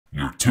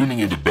You're tuning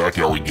into Back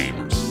Alley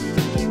Gamers.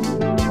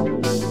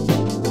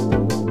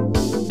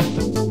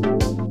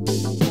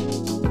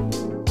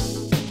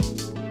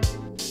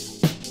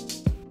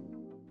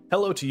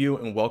 Hello to you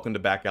and welcome to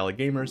Back Alley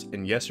Gamers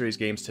and yesterday's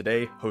games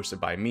today, hosted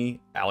by me,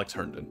 Alex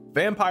Herndon.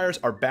 Vampires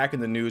are back in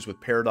the news with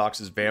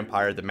Paradox's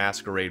Vampire the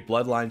Masquerade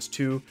Bloodlines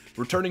 2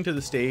 returning to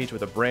the stage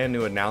with a brand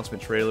new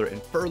announcement trailer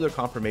and further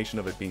confirmation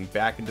of it being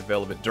back in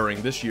development during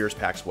this year's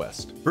PAX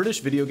West. British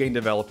video game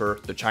developer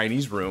The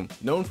Chinese Room,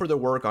 known for their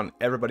work on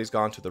Everybody's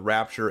Gone to the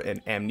Rapture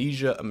and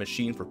Amnesia, A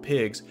Machine for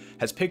Pigs,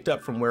 has picked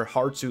up from where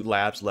Hardsuit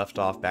Labs left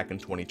off back in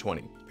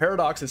 2020.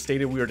 Paradox has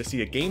stated we are to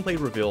see a gameplay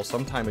reveal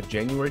sometime in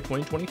January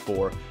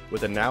 2024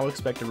 with a now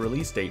expected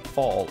release date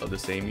fall of the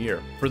same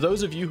year. For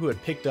those of you who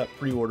had picked up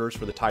pre-orders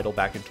for the title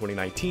back in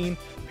 2019,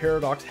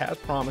 Paradox has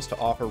promised to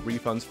offer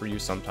refunds for you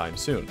sometime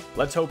soon.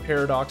 Let's hope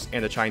Paradox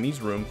and the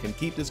Chinese Room can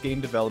keep this game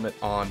development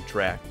on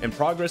track and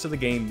progress of the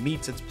game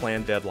meets its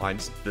planned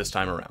deadlines this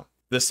time around.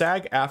 The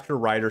sag-aftra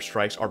writer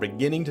strikes are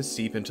beginning to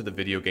seep into the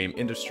video game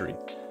industry.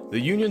 The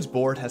union's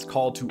board has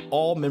called to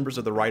all members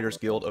of the Writers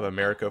Guild of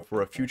America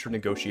for a future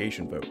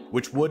negotiation vote,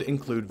 which would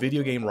include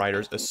video game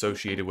writers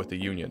associated with the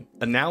union.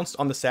 Announced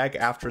on the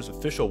SAG-AFTRA's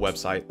official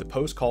website, the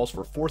post calls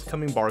for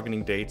forthcoming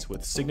bargaining dates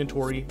with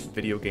signatory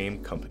video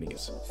game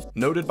companies.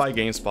 Noted by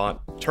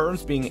GameSpot,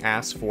 terms being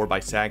asked for by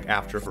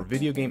SAG-AFTRA for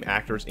video game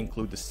actors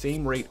include the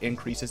same rate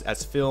increases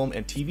as film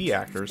and TV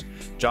actors,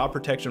 job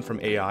protection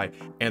from AI,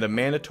 and a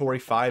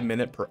mandatory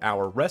 5-minute per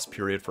hour rest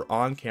period for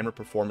on-camera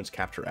performance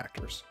capture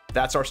actors.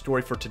 That's our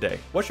story for today.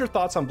 What's your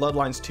thoughts on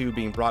Bloodlines 2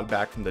 being brought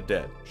back from the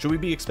dead? Should we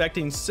be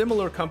expecting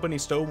similar company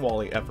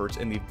stonewalling efforts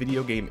in the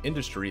video game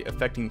industry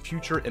affecting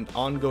future and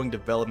ongoing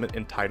development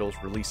and titles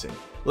releasing?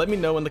 Let me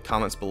know in the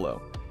comments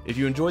below. If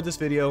you enjoyed this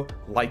video,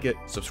 like it,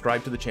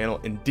 subscribe to the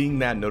channel, and ding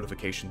that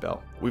notification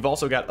bell. We've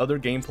also got other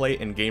gameplay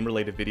and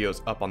game-related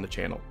videos up on the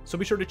channel, so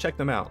be sure to check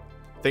them out.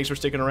 Thanks for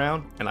sticking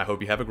around, and I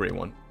hope you have a great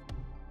one.